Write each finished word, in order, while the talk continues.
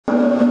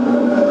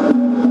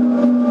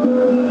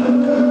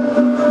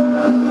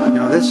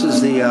This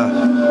is the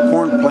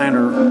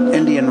Cornplanter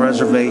Indian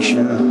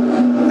Reservation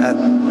at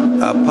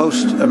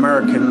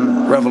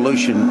post-American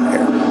Revolution.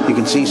 You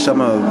can see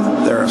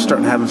they're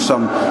starting having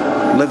some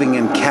living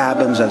in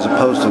cabins as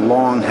opposed to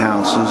long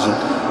houses.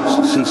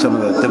 See some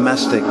of the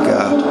domestic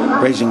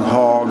raising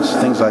hogs,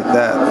 things like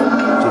that.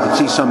 So you can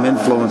see some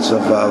influence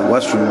of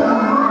Western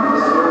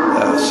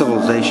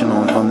civilization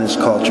on this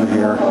culture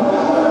here.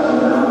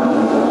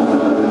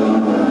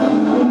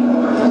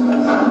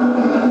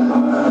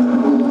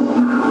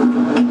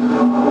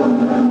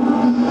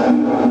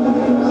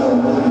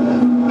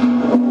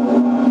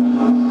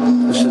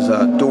 This is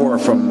a door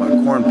from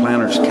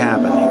Cornplanter's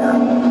cabin here.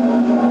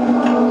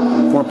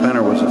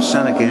 Cornplanter was a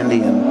Seneca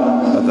Indian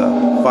of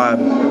the Five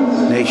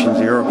Nations,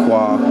 the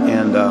Iroquois,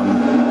 and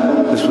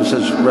this was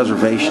his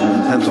reservation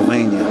in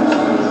Pennsylvania.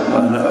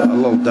 A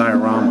little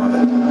diorama of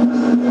it.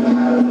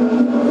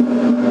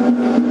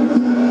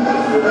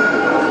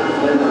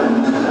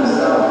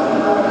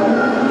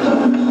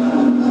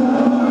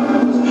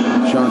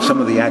 Showing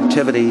some of the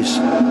activities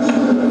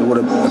that would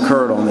have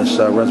occurred on this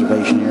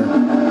reservation here,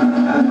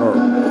 or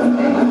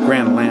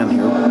grand land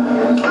here.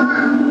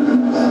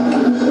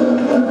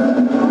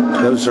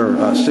 Those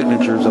are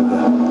signatures of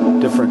the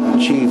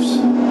different chiefs.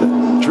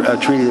 A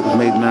treaty that was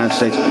made in the United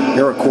States.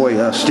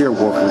 Iroquois steer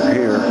worker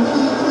here.